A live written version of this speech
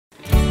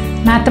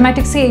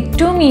Mathematics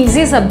ഏറ്റവും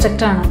easy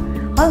സബ്ജക്റ്റാണ്.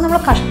 അത് നമ്മൾ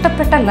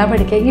കഷ്ടപ്പെട്ടല്ല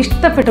പഠിക്കുക,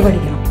 ഇഷ്ടപ്പെട്ട്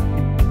പഠിക്കണം.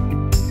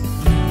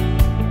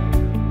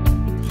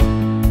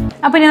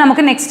 അപ്പോൾ ഇനി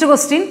നമുക്ക് next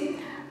question.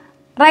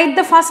 Write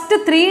the first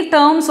 3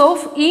 terms of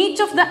each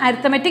of the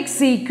arithmetic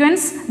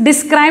sequence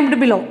described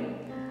below.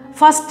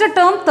 First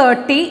term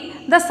 30,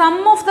 the sum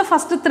of the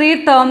first 3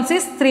 terms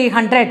is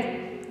 300.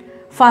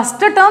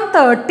 First term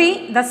 30,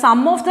 the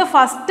sum of the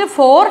first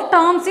 4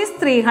 terms is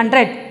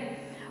 300.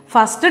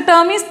 First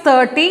term is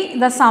 30,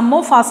 the sum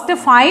of first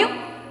 5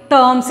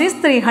 terms is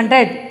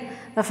 300.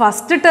 The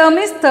first term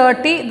is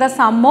 30, the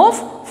sum of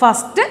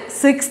first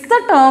 6th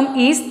term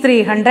is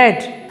 300.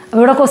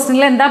 ഇവിടെ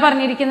ക്വസ്റ്റ്യനിൽ എന്താ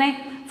പറഞ്ഞിരിക്കുന്നത്?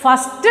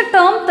 First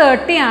term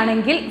 30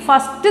 ആണെങ്കിൽ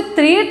first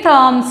 3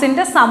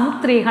 ടേംസിൻ്റെ some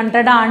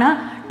 300 ആണ്.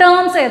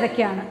 Terms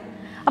ഏതൊക്കെയാണ്?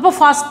 അപ്പോൾ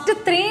first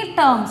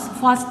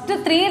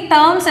 3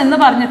 terms എന്ന്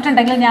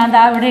പറഞ്ഞിട്ടുണ്ടെങ്കിൽ ഞാൻ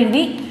ദാ ഇവിടെ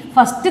എഴുതി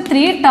ഫസ്റ്റ്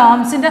 3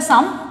 ടേംസിൻ്റെ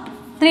സം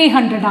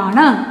 300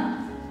 ആണ്.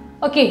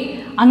 ഓക്കെ,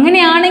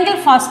 അങ്ങനെയാണെങ്കിൽ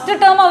ഫസ്റ്റ്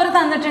ടേം അവർ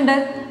തന്നിട്ടുണ്ട്.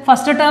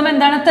 ഫസ്റ്റ് ടേം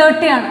എന്താണ്?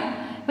 30 ആണ്.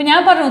 അപ്പോൾ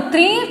ഞാൻ പറഞ്ഞു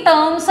 3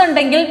 ടേംസ്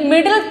ഉണ്ടെങ്കിൽ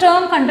മിഡിൽ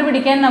ടേം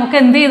കണ്ടുപിടിക്കാൻ നമുക്ക്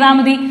എന്ത് ചെയ്താൽ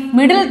മതി?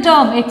 Middle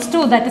term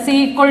x2 that is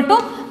equal to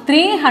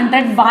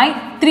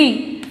 300/3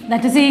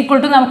 that is equal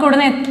to നമുക്ക്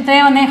ഇവിടുന്ന്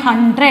എത്രയാണ് വന്നേ?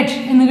 100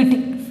 എന്ന് കിട്ടി.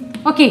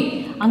 ഓക്കെ,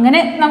 അങ്ങനെ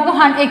നമുക്ക്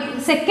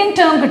സെക്കൻഡ്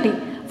ടേം കിട്ടി.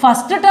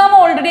 ഫസ്റ്റ് ടേം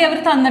ഓൾറെഡി അവർ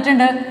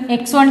തന്നിട്ടുണ്ട്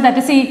x1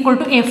 that is equal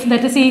to f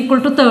that is equal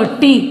to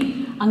 30.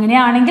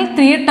 അങ്ങനെയാണെങ്കിൽ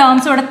 3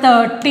 ടേംസ് ഇവിടെ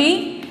 30,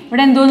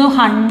 ഇവിടെ എന്തോന്നു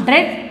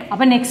 100.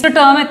 അപ്പോൾ നെക്സ്റ്റ്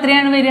ടേം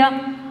എത്രയാണ് വരിക?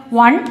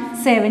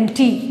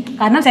 170.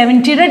 കാരണം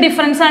 70യുടെ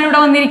ഡിഫറൻസ് ആണ് ഇവിടെ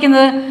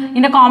വന്നിരിക്കുന്നത്.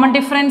 ഇതിൻ്റെ കോമൺ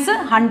ഡിഫറൻസ്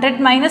 100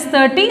 മൈനസ്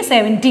 30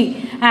 70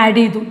 ആഡ്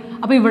ചെയ്തു.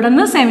 അപ്പോൾ ഇവിടെ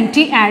നിന്ന്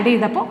 70 ആഡ്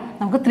ചെയ്തപ്പോൾ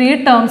നമുക്ക് 3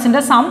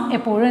 ടേംസിൻ്റെ സം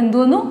എപ്പോഴും എന്ത്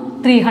വന്നു?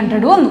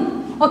 300 വന്നു.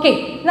 ഓക്കെ,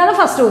 ഇതാണ്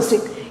ഫസ്റ്റ്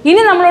ക്വസ്റ്റ്യൻ.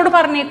 ഇനി നമ്മളോട്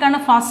പറഞ്ഞേക്കാണ്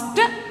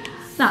ഫസ്റ്റ്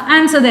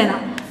ആൻസർ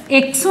തരാം.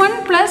 x1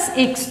 plus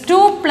x2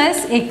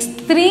 plus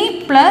x3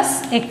 plus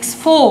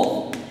x4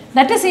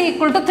 that is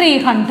equal to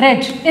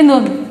 300 എന്ന്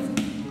വന്നു.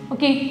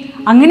 ഓക്കെ,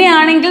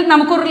 അങ്ങനെയാണെങ്കിൽ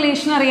നമുക്കൊരു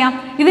റിലേഷൻ അറിയാം.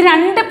 ഇത്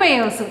 2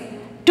 പെയേഴ്സ്,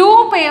 2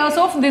 പെയേഴ്സ്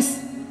ഓഫ് ദിസ്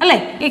അല്ലേ?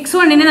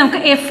 x1നെ നമുക്ക്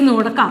f എന്ന്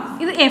കൊടുക്കാം,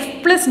 ഇത് f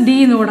പ്ലസ് d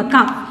എന്ന്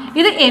കൊടുക്കാം,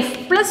 ഇത് f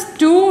പ്ലസ്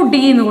 2d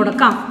എന്ന്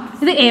കൊടുക്കാം,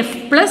 ഇത് f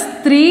plus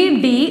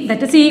 3d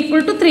that is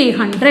equal to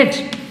 300.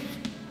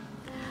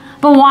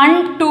 അപ്പോൾ 1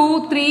 2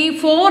 3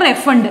 4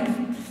 f ഉണ്ട്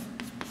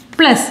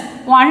പ്ലസ്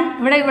 1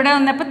 ഇവിടെ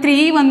വന്നപ്പോൾ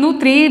 3 വന്നു,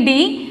 3d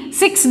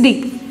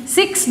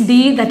 6d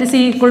that is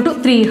equal to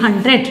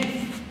 300.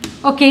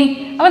 Okay,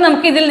 അപ്പോൾ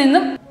നമുക്ക് ഇതിൽ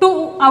നിന്നും 2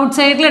 ഔട്ട്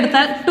സൈഡിൽ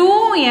എടുത്താൽ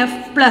 2f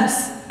plus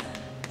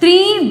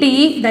 3d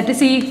that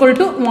is equal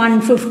to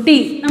 150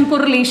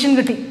 നമുക്കൊരു റിലേഷൻ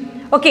കിട്ടി.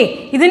 ഓക്കെ,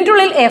 ഇതിൻ്റെ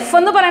ഉള്ളിൽ എഫ്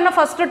എന്ന് പറയുന്ന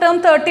ഫസ്റ്റ് ടേം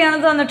 30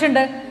 ആണെന്ന്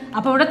തന്നിട്ടുണ്ട്.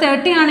 അപ്പോൾ ഇവിടെ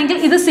 30 ആണെങ്കിൽ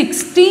ഇത്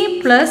 60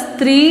 plus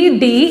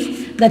 3d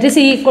that is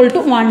equal to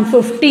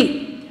 150.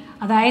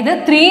 അതായത്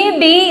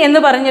 3d എന്ന്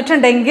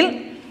പറഞ്ഞിട്ടുണ്ടെങ്കിൽ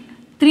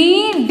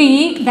 3d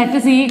that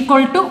is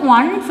equal to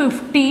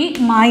 150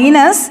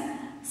 minus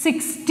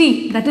 60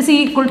 that is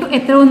equal to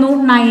എത്ര വന്നു?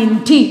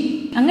 90.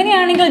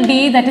 അങ്ങനെയാണെങ്കിൽ d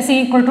that is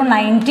equal to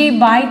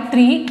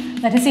 90/3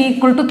 that is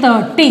equal to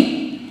 30.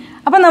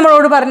 അപ്പം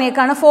നമ്മളോട്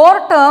പറഞ്ഞേക്കാണ് 4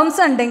 ടേംസ്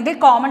ഉണ്ടെങ്കിൽ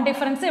കോമൺ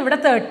ഡിഫറൻസ് ഇവിടെ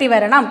 30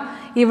 വരണം.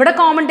 ഇവിടെ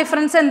കോമൺ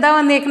ഡിഫറൻസ് എന്താ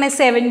വന്നേക്കണേ?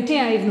 70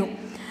 ആയിരുന്നു.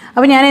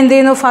 അപ്പോൾ ഞാൻ എന്ത്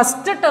ചെയ്യുന്നു?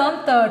 ഫസ്റ്റ് ടേം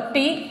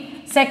 30,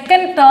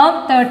 സെക്കൻഡ് ടേം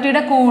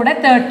 30യുടെ കൂടെ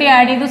 30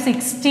 ആഡ് ചെയ്തു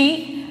 60,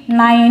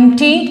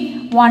 90,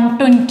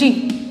 120.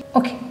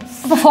 ഓക്കെ,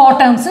 അപ്പോൾ 4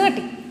 ടേംസ്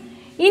കിട്ടി.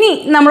 ഇനി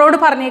നമ്മളോട്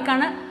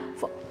പറഞ്ഞേക്കാണ്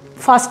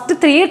ഫസ്റ്റ്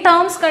 3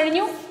 ടേംസ്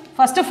കഴിഞ്ഞു,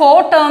 ഫസ്റ്റ് 4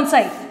 ടേംസ്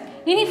ആയി.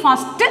 ഇനി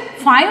ഫസ്റ്റ്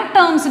 5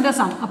 ടേംസിൻ്റെ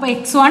സം. അപ്പോൾ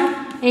x1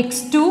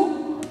 x2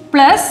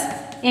 plus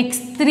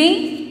x3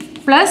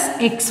 plus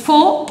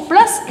x4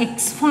 plus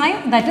x5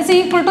 that is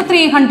equal to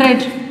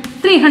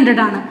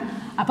 300 ആണ്.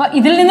 അപ്പോൾ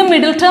ഇതിൽ നിന്ന്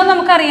മിഡിൽ ടേം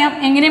നമുക്കറിയാം.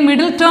 എങ്ങനെ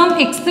മിഡിൽ ടേം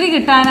x3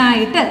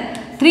 കിട്ടാനായിട്ട്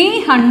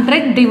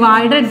 300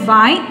 ഡിവൈഡഡ്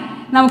ബൈ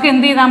നമുക്ക്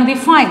എന്ത് ചെയ്താൽ മതി?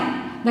 5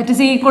 ദാറ്റ്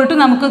ഈസ് ഈക്വൽ ടു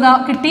നമുക്ക്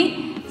കിട്ടി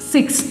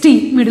 60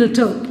 മിഡിൽ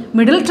ടേം.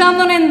 മിഡിൽ ടേം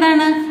എന്ന് പറഞ്ഞാൽ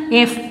എന്താണ്?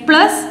 f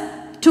plus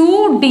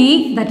 2d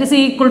that is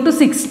equal to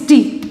 60.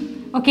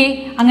 Okay,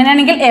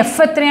 അങ്ങനെയാണെങ്കിൽ എഫ്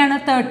എത്രയാണ്?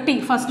 30.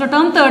 ഫസ്റ്റ്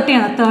ടേം 30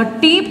 ആണ്.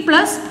 30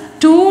 plus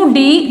 2d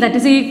that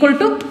is equal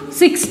to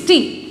 60.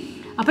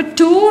 അപ്പോൾ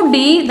 2d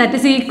that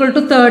is equal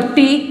to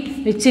 30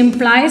 which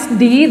implies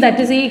d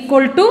that is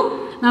equal to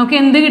നമുക്ക്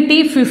എന്ത് കിട്ടി?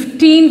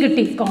 15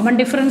 കിട്ടി. കോമൺ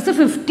ഡിഫറൻസ്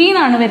 15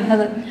 ആണ്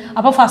വരുന്നത്.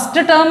 അപ്പോൾ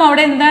ഫസ്റ്റ് ടേം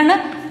അവിടെ എന്താണ്?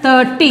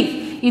 30.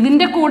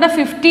 ഇതിൻ്റെ കൂടെ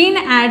 15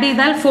 ആഡ്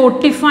ചെയ്താൽ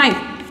 45,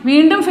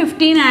 വീണ്ടും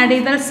 15 ആഡ്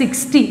ചെയ്താൽ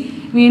 60,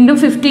 വീണ്ടും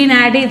 15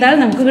 ആഡ് ചെയ്താൽ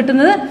നമുക്ക്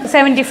കിട്ടുന്നത്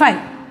 75.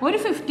 ഒരു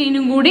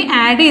 15ഉം കൂടി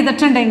ആഡ്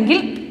ചെയ്തിട്ടുണ്ടെങ്കിൽ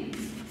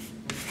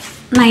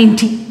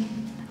 90.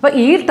 അപ്പോൾ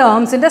ഈ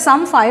ടേംസിൻ്റെ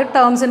സം 5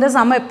 ടേംസിൻ്റെ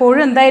സം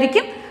എപ്പോഴും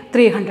എന്തായിരിക്കും?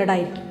 300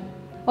 ആയിരിക്കും.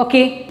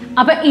 ഓക്കെ,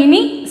 അപ്പോൾ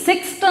ഇനി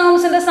 6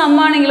 ടേംസിൻ്റെ സം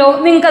ആണെങ്കിലോ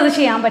നിങ്ങൾക്കത്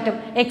ചെയ്യാൻ പറ്റും.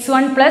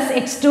 x1 plus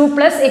x2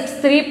 plus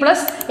x3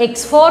 plus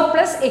x4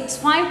 plus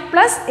x5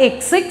 plus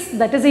x6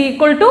 that is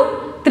equal to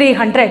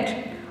 300.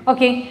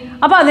 Okay,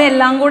 അപ്പോൾ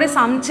അതെല്ലാം കൂടി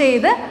സം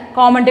ചെയ്ത്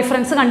കോമൺ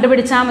ഡിഫറൻസ്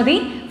കണ്ടുപിടിച്ചാൽ മതി.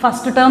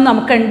 ഫസ്റ്റ് ടേം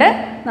നമുക്കുണ്ട്,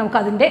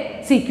 നമുക്കതിൻ്റെ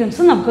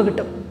സീക്വൻസ് നമുക്ക്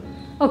കിട്ടും.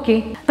 ഓക്കെ,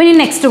 അപ്പോൾ ഇനി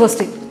next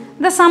question.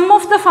 The sum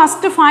of the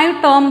first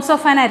 5 terms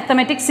of an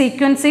arithmetic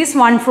sequence is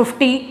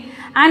 150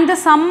 and the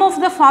sum of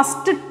the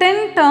first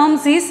 10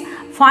 terms is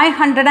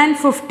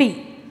 550.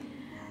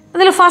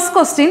 The first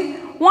question,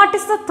 what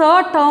is the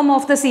third term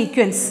of the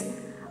sequence?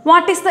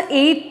 What is the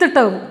 8th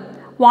term?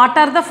 What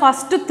are the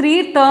first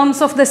 3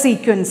 terms of the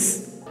sequence?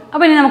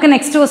 അപ്പോൾ ഇനി നമുക്ക്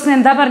next question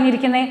എന്താ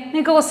പറഞ്ഞിരിക്കുന്നത്?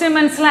 നിങ്ങൾക്ക് question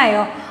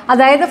മനസ്സിലായോ?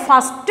 അതായത്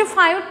first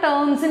 5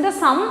 ടേംസിൻ്റെ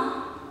some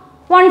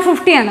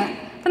 150 ആണ്.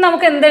 അപ്പോൾ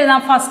നമുക്ക് എന്ത്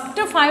എഴുതാം?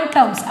 First 5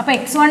 terms. അപ്പോൾ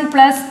x1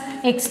 plus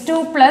x2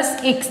 plus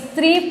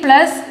x3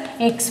 plus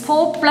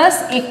x4 plus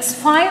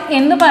x5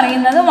 എന്ന്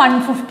പറയുന്നത്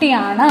 150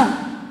 ആണ്.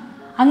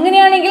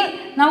 അങ്ങനെയാണെങ്കിൽ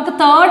നമുക്ക്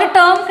തേർഡ്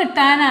ടേം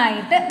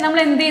കിട്ടാനായിട്ട് നമ്മൾ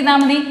എന്ത് ചെയ്താൽ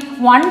മതി?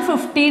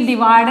 150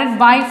 divided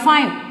by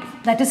 5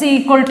 that is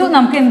equal to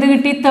നമുക്ക് എന്ത്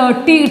കിട്ടി?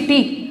 30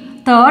 കിട്ടി.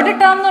 തേർഡ്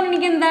ടേം എന്ന്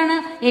പറഞ്ഞെങ്കിൽ എന്താണ്?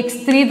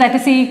 x3 that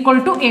is equal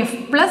to f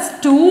plus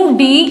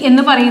 2d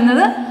എന്ന്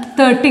പറയുന്നത്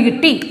 30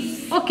 കിട്ടി.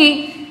 ഓക്കെ,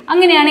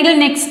 അങ്ങനെയാണെങ്കിൽ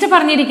നെക്സ്റ്റ്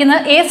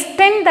പറഞ്ഞിരിക്കുന്നത്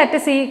s10 that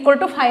is equal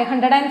to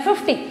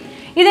 550.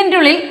 ഇതിൻ്റെ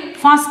ഉള്ളിൽ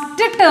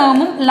ഫസ്റ്റ്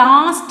ടേമും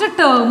ലാസ്റ്റ്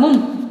ടേമും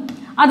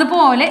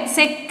അതുപോലെ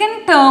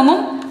സെക്കൻഡ് ടേമും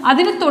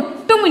അതിന്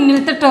തൊട്ട്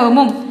മുന്നിലത്തെ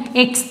ടേമും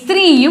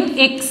x3യും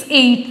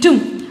x8ഉം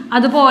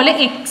അതുപോലെ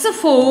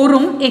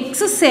x4ഉം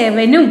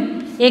x7ഉം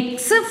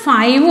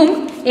x5ഉം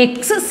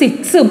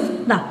x6ഉം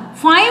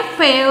 5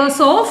 pairs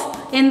ഓഫ്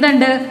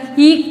എന്തുണ്ട്?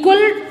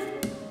 ഈക്വൽ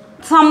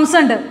സംസ്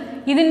ഉണ്ട്.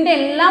 ഇതിൻ്റെ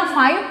എല്ലാം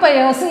 5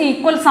 pairs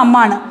ഈക്വൽ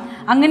സമ്മാണ്.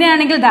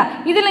 അങ്ങനെയാണെങ്കിൽ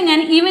ഇതിൽ ഞാൻ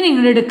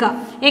ഈവനിങ് എടുക്കുക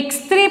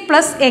x3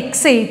 പ്ലസ്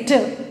x8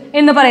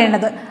 എന്ന്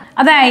പറയുന്നത്.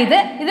 അതായത്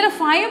ഇതിൽ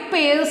 5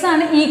 pairs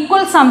ആണ്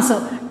ഈക്വൽ സംസ്.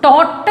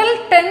 ടോട്ടൽ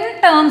 10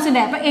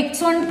 ടേംസിൻ്റെ അപ്പോൾ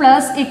x1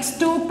 plus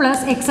x2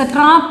 plus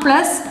et cetera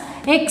plus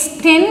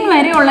x10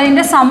 വരെ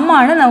ഉള്ളതിൻ്റെ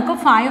സമ്മാണ് നമുക്ക്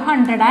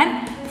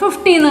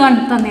 550 എന്ന്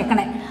കണ്ടു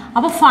തന്നേക്കണേ.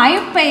 അപ്പോൾ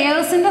 5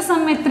 പെയേഴ്സിൻ്റെ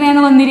സം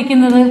എത്രയാണ്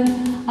വന്നിരിക്കുന്നത്?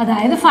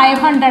 അതായത്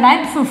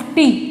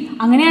 550.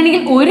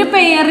 അങ്ങനെയാണെങ്കിൽ ഒരു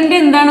പെയറിൻ്റെ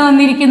എന്താണ്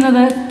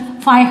വന്നിരിക്കുന്നത്?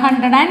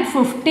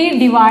 550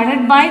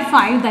 divided by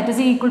 5 that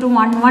is equal to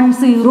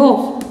 110.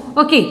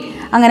 Okay,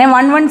 അങ്ങനെ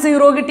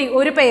 110 കിട്ടി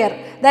ഒരു പെയർ.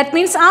 ദാറ്റ്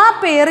മീൻസ് ആ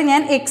പെയർ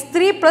ഞാൻ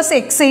x3 പ്ലസ്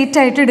x8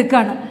 ആയിട്ട്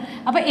എടുക്കുകയാണ്.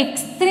 അപ്പോൾ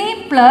x3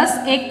 plus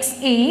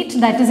x8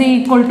 that is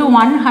equal to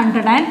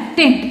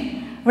 110.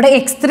 ഇവിടെ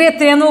x3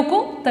 എത്രയാണെന്ന് നോക്കൂ?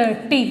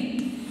 30.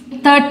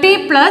 30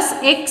 plus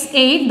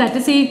x8 that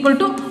is equal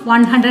to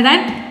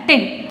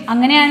 110.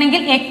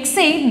 അങ്ങനെയാണെങ്കിൽ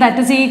x8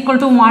 that is equal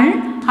to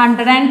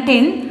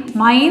 110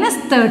 minus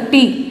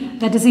 30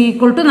 that is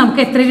equal to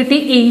നമുക്ക് എത്ര കിട്ടി?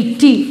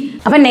 80.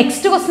 അപ്പോൾ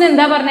നെക്സ്റ്റ് ക്വസ്റ്റ്യൻ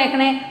എന്താ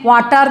പറഞ്ഞേക്കണേ?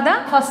 What are the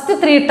first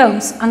 3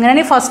 terms?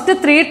 അങ്ങനെയാണെങ്കിൽ ഫസ്റ്റ്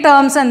 3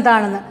 ടേംസ്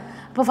എന്താണെന്ന്.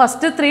 അപ്പോൾ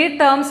ഫസ്റ്റ് 3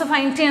 ടേംസ്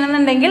ഫൈൻഡ്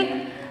ചെയ്യണമെന്നുണ്ടെങ്കിൽ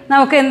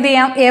നമുക്ക് എന്ത്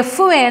ചെയ്യാം?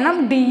 എഫ് വേണം,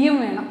 ഡിയും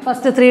വേണം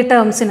ഫസ്റ്റ് 3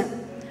 ടേംസിന്.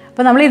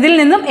 അപ്പോൾ നമ്മൾ ഇതിൽ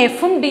നിന്നും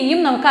എഫും ഡിയും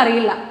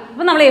നമുക്കറിയില്ല.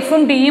 അപ്പോൾ നമ്മൾ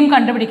എഫും ഡിയും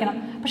കണ്ടുപിടിക്കണം.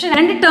 പക്ഷേ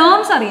 2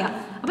 ടേംസ് അറിയാം.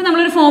 അപ്പോൾ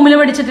നമ്മളൊരു ഫോമുല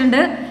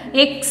പഠിച്ചിട്ടുണ്ട്.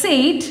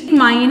 x8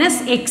 minus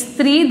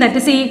x3 that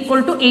is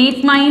equal to 8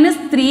 minus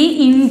 3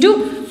 into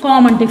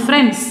common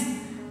difference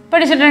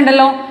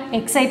പഠിച്ചിട്ടുണ്ടല്ലോ.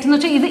 x8 എന്ന്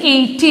വെച്ചാൽ ഇത്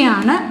 80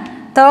 ആണ്.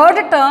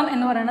 തേർഡ് ടേം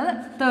എന്ന് പറയുന്നത്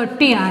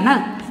 30 ആണ്.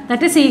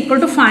 That is equal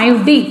to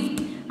 5d.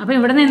 അപ്പോൾ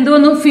ഇവിടെ നിന്ന് എന്ത്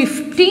വന്നു?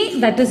 50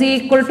 that is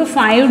equal to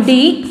 5d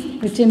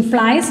which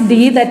implies d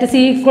that is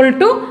equal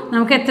to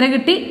നമുക്ക് എത്ര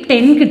കിട്ടി?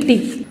 10 കിട്ടി.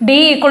 d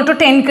ഈക്വൽ ടു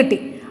 10 കിട്ടി.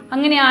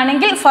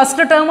 അങ്ങനെയാണെങ്കിൽ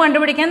ഫസ്റ്റ് ടേം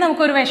കണ്ടുപിടിക്കാൻ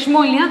നമുക്കൊരു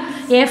വിഷമമില്ല.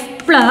 എഫ്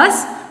പ്ലസ്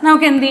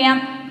നമുക്ക് എന്ത് ചെയ്യാം?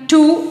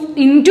 2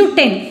 into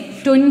 10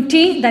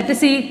 20 that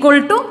is equal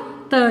to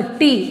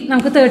 30.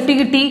 നമുക്ക് 30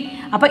 കിട്ടി.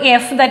 അപ്പോൾ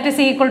F that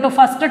is equal to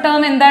first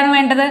term എന്താണ്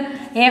വേണ്ടത്?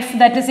 F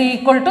that is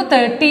equal to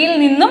 30യിൽ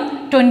നിന്നും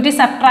 20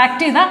 സബ്ട്രാക്ട്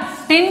ചെയ്താൽ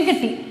 10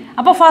 കിട്ടി.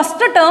 അപ്പോൾ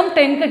ഫസ്റ്റ് ടേം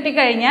 10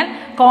 കിട്ടിക്കഴിഞ്ഞാൽ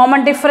കോമൺ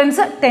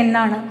ഡിഫറൻസ് 10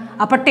 ആണ്.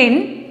 അപ്പോൾ 10,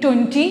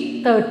 20,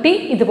 30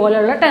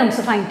 ഇതുപോലെയുള്ള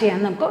ടേംസ് ഫൈൻഡ് ചെയ്യാൻ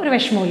നമുക്ക് ഒരു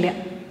വിഷമമില്ല.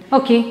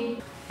 ഓക്കെ,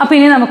 അപ്പോൾ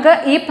ഇനി നമുക്ക്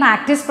ഈ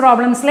പ്രാക്ടീസ്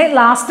പ്രോബ്ലംസിലെ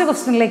ലാസ്റ്റ്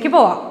ക്വസ്റ്റ്യനിലേക്ക്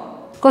പോവാം.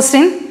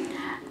 Question: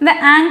 The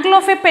angle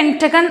of a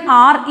pentagon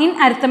R in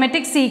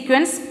arithmetic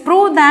sequence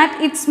prove that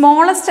its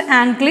smallest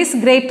angle is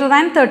greater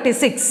than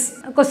 36.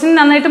 Question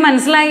നന്നായിട്ട്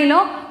മനസ്സിലായല്ലോ.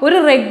 ഒരു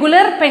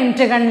റെഗുലർ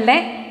പെൻറ്റഗണിലെ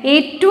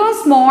ഏറ്റവും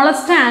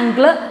സ്മോളസ്റ്റ്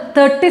ആംഗിൾ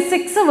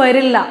 36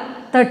 വരില്ല.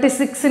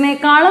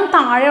 36നേക്കാളും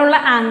താഴെയുള്ള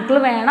ആംഗിൾ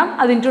വേണം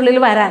അതിൻ്റെ ഉള്ളിൽ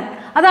വരാൻ.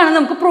 അതാണ്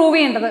നമുക്ക് പ്രൂവ്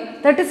ചെയ്യേണ്ടത്.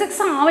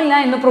 36 ആവില്ല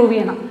എന്ന് പ്രൂവ്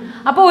ചെയ്യണം.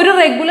 അപ്പോൾ ഒരു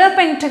റെഗുലർ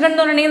പെൻറ്റഗൺ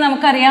എന്ന് പറഞ്ഞിട്ടുണ്ടെങ്കിൽ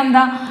നമുക്കറിയാം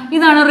എന്താ,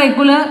 ഇതാണ്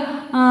റെഗുലർ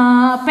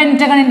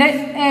പെൻറ്റഗണിൻ്റെ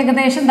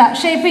ഏകദേശം എന്താ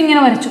ഷേപ്പ്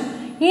ഇങ്ങനെ വരച്ചു.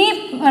 ഈ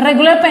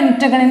റെഗുലർ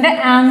പെൻറ്റഗണിൻ്റെ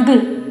ആംഗിൾ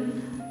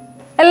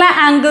എല്ലാ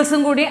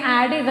ആംഗിൾസും കൂടി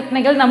ആഡ്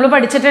ചെയ്തിട്ടുണ്ടെങ്കിൽ നമ്മൾ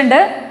പഠിച്ചിട്ടുണ്ട്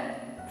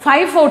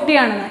 540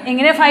 ആണെന്ന്.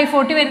 എങ്ങനെയാണ്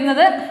 540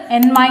 വരുന്നത്?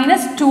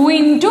 n-2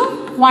 into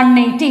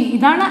 180.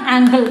 ഇതാണ്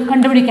ആംഗിൾ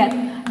കണ്ടുപിടിക്കാൻ.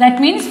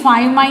 That means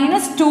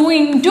 5 - 2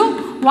 into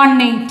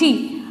 180.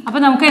 അപ്പോൾ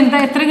നമുക്ക്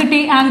എത്ര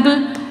കിട്ടി ആംഗിൾ?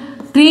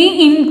 3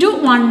 ഇൻറ്റു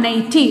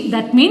 180.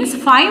 ദാറ്റ് മീൻസ്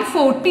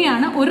 540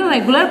 ആണ് ഒരു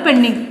റെഗുലർ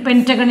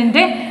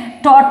പെൻറ്റഗണിൻ്റെ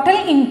ടോട്ടൽ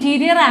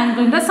ഇൻറ്റീരിയർ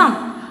ആംഗിളിൻ്റെ സം.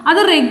 അത്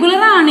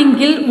റെഗുലർ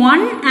ആണെങ്കിൽ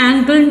വൺ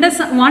ആംഗിൾ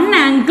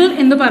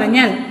എന്ന്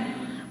പറഞ്ഞാൽ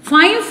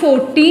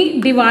 540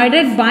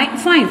 ഡിവൈഡഡ് ബൈ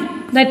 5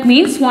 ദാറ്റ്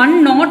മീൻസ്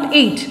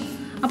 108.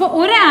 അപ്പോൾ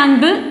ഒരു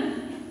ആംഗിൾ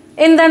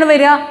എന്താണ്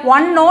വരിക?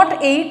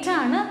 108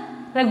 ആണ്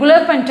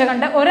റെഗുലർ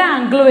പെൻറ്റഗണിൻ്റെ ഒരു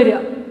ആംഗിൾ വരിക.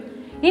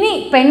 ഇനി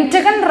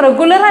പെൻറ്റഗൺ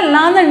റെഗുലർ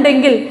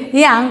അല്ലാന്നുണ്ടെങ്കിൽ ഈ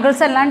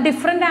ആംഗിൾസ് എല്ലാം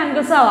ഡിഫറെൻറ്റ്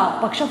ആംഗിൾസ് ആവാം,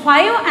 പക്ഷെ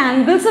 5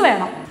 ആംഗിൾസ്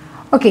വേണം.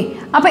 ഓക്കെ,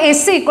 അപ്പോൾ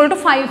S =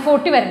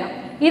 540 വരണം.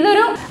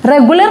 ഇതൊരു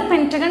റെഗുലർ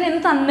പെൻറ്റഗൺ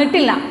എന്ന്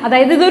തന്നിട്ടില്ല,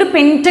 അതായത് ഇതൊരു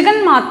പെൻറ്റഗൺ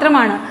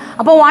മാത്രമാണ്.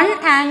 അപ്പോൾ 1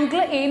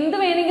 ആംഗിൾ എന്ത്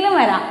വേണമെങ്കിലും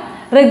വരാം.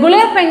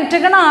 റെഗുലർ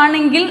പെൻറ്റഗൺ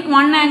ആണെങ്കിൽ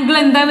 1 ആംഗിൾ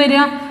എന്താ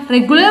വരിക?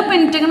 റെഗുലർ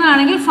പെൻറ്റഗൺ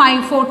ആണെങ്കിൽ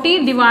 540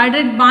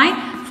 divided by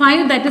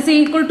 5 that is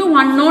equal to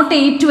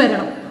 108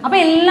 വരണം. അപ്പോൾ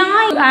എല്ലാ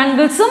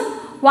ആംഗിൾസും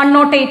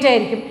 108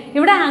 ആയിരിക്കും.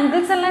 ഇവിടെ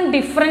ആംഗിൾസ് എല്ലാം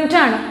ഡിഫറെൻ്റ്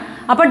ആണ്.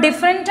 അപ്പോൾ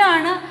ഡിഫറെൻ്റ്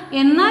ആണ്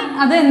എന്നാൽ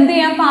അത് എന്ത്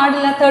ചെയ്യാൻ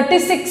പാടില്ല?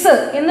 36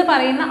 എന്ന്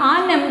പറയുന്ന ആ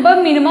നമ്പർ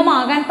മിനിമം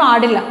ആകാൻ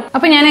പാടില്ല.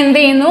 അപ്പോൾ ഞാൻ എന്ത്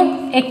ചെയ്യുന്നു?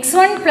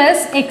 x1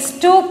 plus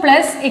x2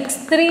 plus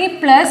x3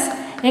 plus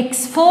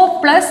x4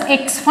 plus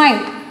x5,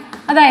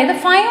 അതായത്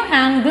 5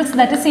 angles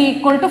that is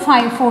equal to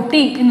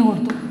 540 എന്ന്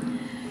കൊടുത്തു.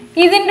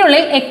 ഇതിൻ്റെ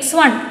ഉള്ളിൽ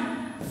x1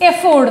 f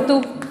കൊടുത്തു,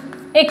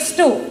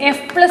 x2 f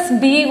പ്ലസ്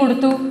d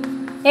കൊടുത്തു,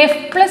 f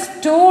പ്ലസ്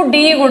 2d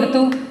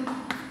കൊടുത്തു,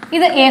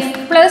 ഇത് f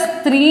plus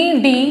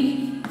 3d,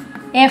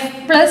 f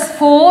plus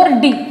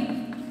 4d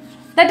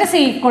that is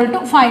equal to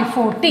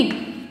 540.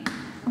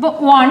 അപ്പോൾ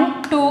 1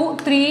 2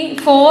 3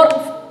 4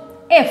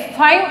 f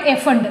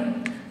 5f ഉണ്ട്.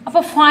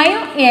 അപ്പോൾ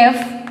 5f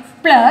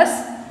പ്ലസ്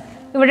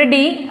ഇവിടെ d,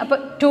 അപ്പോൾ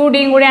 2d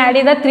കൂടി ആഡ്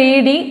ചെയ്താൽ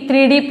 3d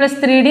plus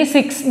 3d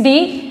 6d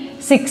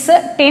 6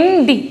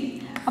 10d.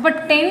 അപ്പോൾ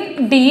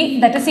 10d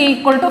that is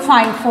equal to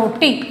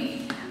 540.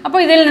 അപ്പോൾ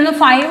ഇതിൽ നിന്ന്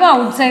 5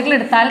 ഔട്ട് സൈഡിൽ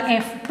എടുത്താൽ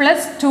f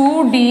plus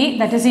 2d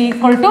that is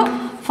equal to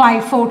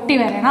 540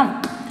 വരണം.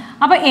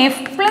 അപ്പോൾ f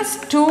plus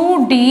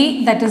 2d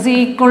that is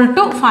equal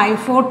to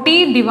 540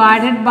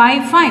 divided by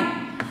 5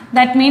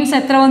 that means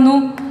എത്ര വന്നു?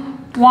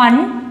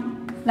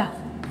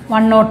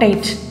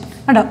 108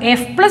 കേട്ടോ.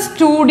 f പ്ലസ്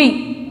 2d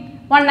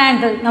 1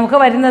 ആംഗിൾ നമുക്ക്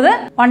വരുന്നത്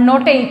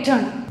 108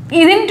 ആണ്.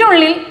 ഇതിൻ്റെ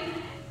ഉള്ളിൽ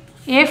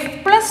f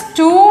plus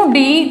 2d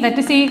that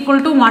is equal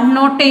to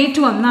 108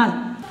 വന്നാൽ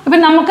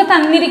ഇപ്പം നമുക്ക്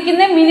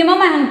തന്നിരിക്കുന്ന മിനിമം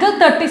ആംഗിൾ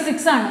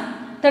 36 ആണ്.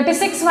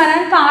 36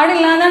 വരാൻ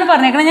പാടില്ല എന്നാണ്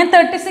പറഞ്ഞേക്കുന്നത്. ഞാൻ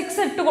 36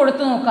 ഇട്ട്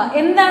കൊടുത്തു നോക്കാം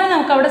എന്താണ്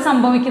നമുക്ക് അവിടെ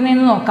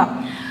സംഭവിക്കുന്നതെന്ന് നോക്കാം.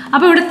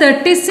 അപ്പോൾ ഇവിടെ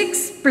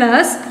 36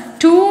 plus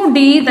 2d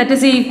that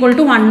is equal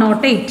to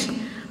 108.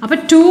 അപ്പോൾ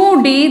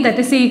 2d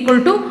that is equal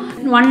to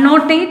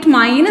 108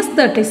 minus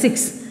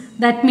 36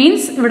 that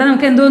means ഇവിടെ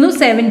നമുക്ക് എന്ത് തോന്നുന്നു?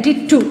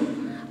 72.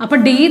 അപ്പോൾ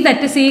d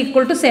that is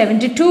equal to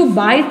 72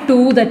 by 2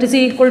 that is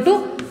equal to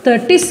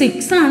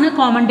 36 ആണ്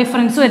കോമൺ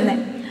ഡിഫറൻസ്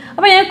വരുന്നത്.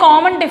 അപ്പോൾ ഞാൻ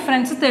കോമൺ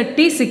ഡിഫറൻസ്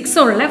 36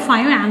 ഉള്ള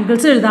 5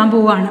 ആംഗിൾസ് എഴുതാൻ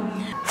പോവുകയാണ്.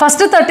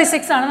 ഫസ്റ്റ്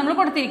 36 ആണ് നമ്മൾ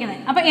കൊടുത്തിരിക്കുന്നത്.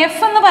 അപ്പോൾ f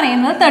എന്ന്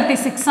പറയുന്നത്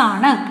 36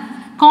 ആണ്,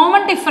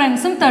 കോമൺ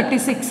ഡിഫറൻസും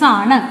 36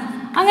 ആണ്.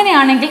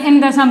 അങ്ങനെയാണെങ്കിൽ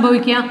എന്താ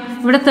സംഭവിക്കുക?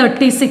 ഇവിടെ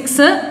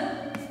 36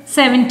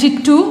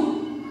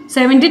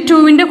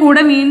 72ൻ്റെ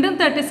കൂടെ വീണ്ടും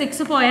 36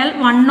 പോയാൽ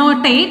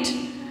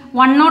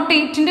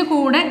 108ൻ്റെ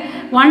കൂടെ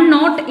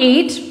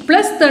 108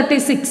 പ്ലസ്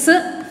 36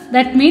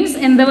 ദാറ്റ് മീൻസ്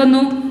എന്ത്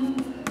വന്നു?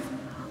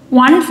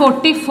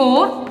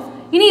 144.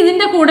 ഇനി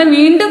ഇതിൻ്റെ കൂടെ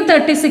വീണ്ടും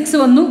 36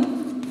 വന്നു.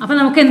 അപ്പോൾ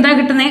നമുക്ക് എന്താ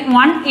കിട്ടുന്നത്?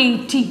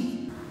 180.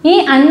 ഈ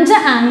 5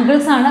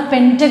 ആംഗിൾസ് ആണ്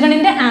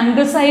പെൻറ്റഗണിൻ്റെ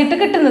ആംഗിൾസ് ആയിട്ട്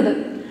കിട്ടുന്നത്.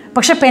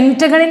 പക്ഷെ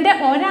പെൻറ്റഗണിൻ്റെ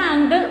ഒരു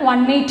ആംഗിൾ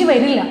 180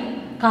 വരില്ല.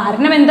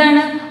 കാരണം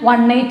എന്താണ്?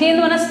 180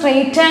 എന്ന് പറഞ്ഞാൽ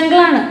സ്ട്രെയിറ്റ് ആംഗിൾ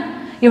ആണ്,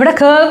 ഇവിടെ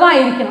കേർവ്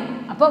ആയിരിക്കണം.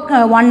 അപ്പോൾ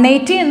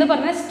 180 എന്ന്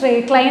പറഞ്ഞാൽ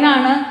സ്ട്രെയിറ്റ് ലൈൻ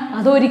ആണ്,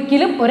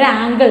 അതൊരിക്കലും ഒരു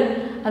ആംഗിൾ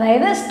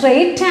അതായത്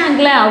സ്ട്രെയിറ്റ്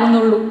ആംഗിളേ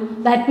ആവുന്നുള്ളൂ.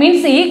 ദാറ്റ്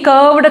മീൻസ് ഈ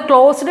കേർവ്ഡ്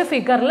ക്ലോസ്ഡ്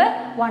ഫിഗറിൽ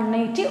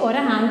 180 ഒരു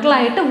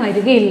ആംഗിളായിട്ട്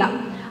വരികയില്ല.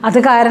 അത്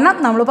കാരണം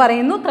നമ്മൾ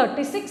പറയുന്നു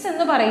 36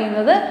 എന്ന്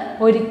പറയുന്നത്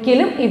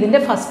ഒരിക്കലും ഇതിൻ്റെ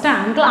ഫസ്റ്റ്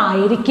ആംഗിൾ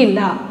ആയിരിക്കില്ല.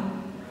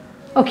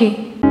 ഓക്കെ.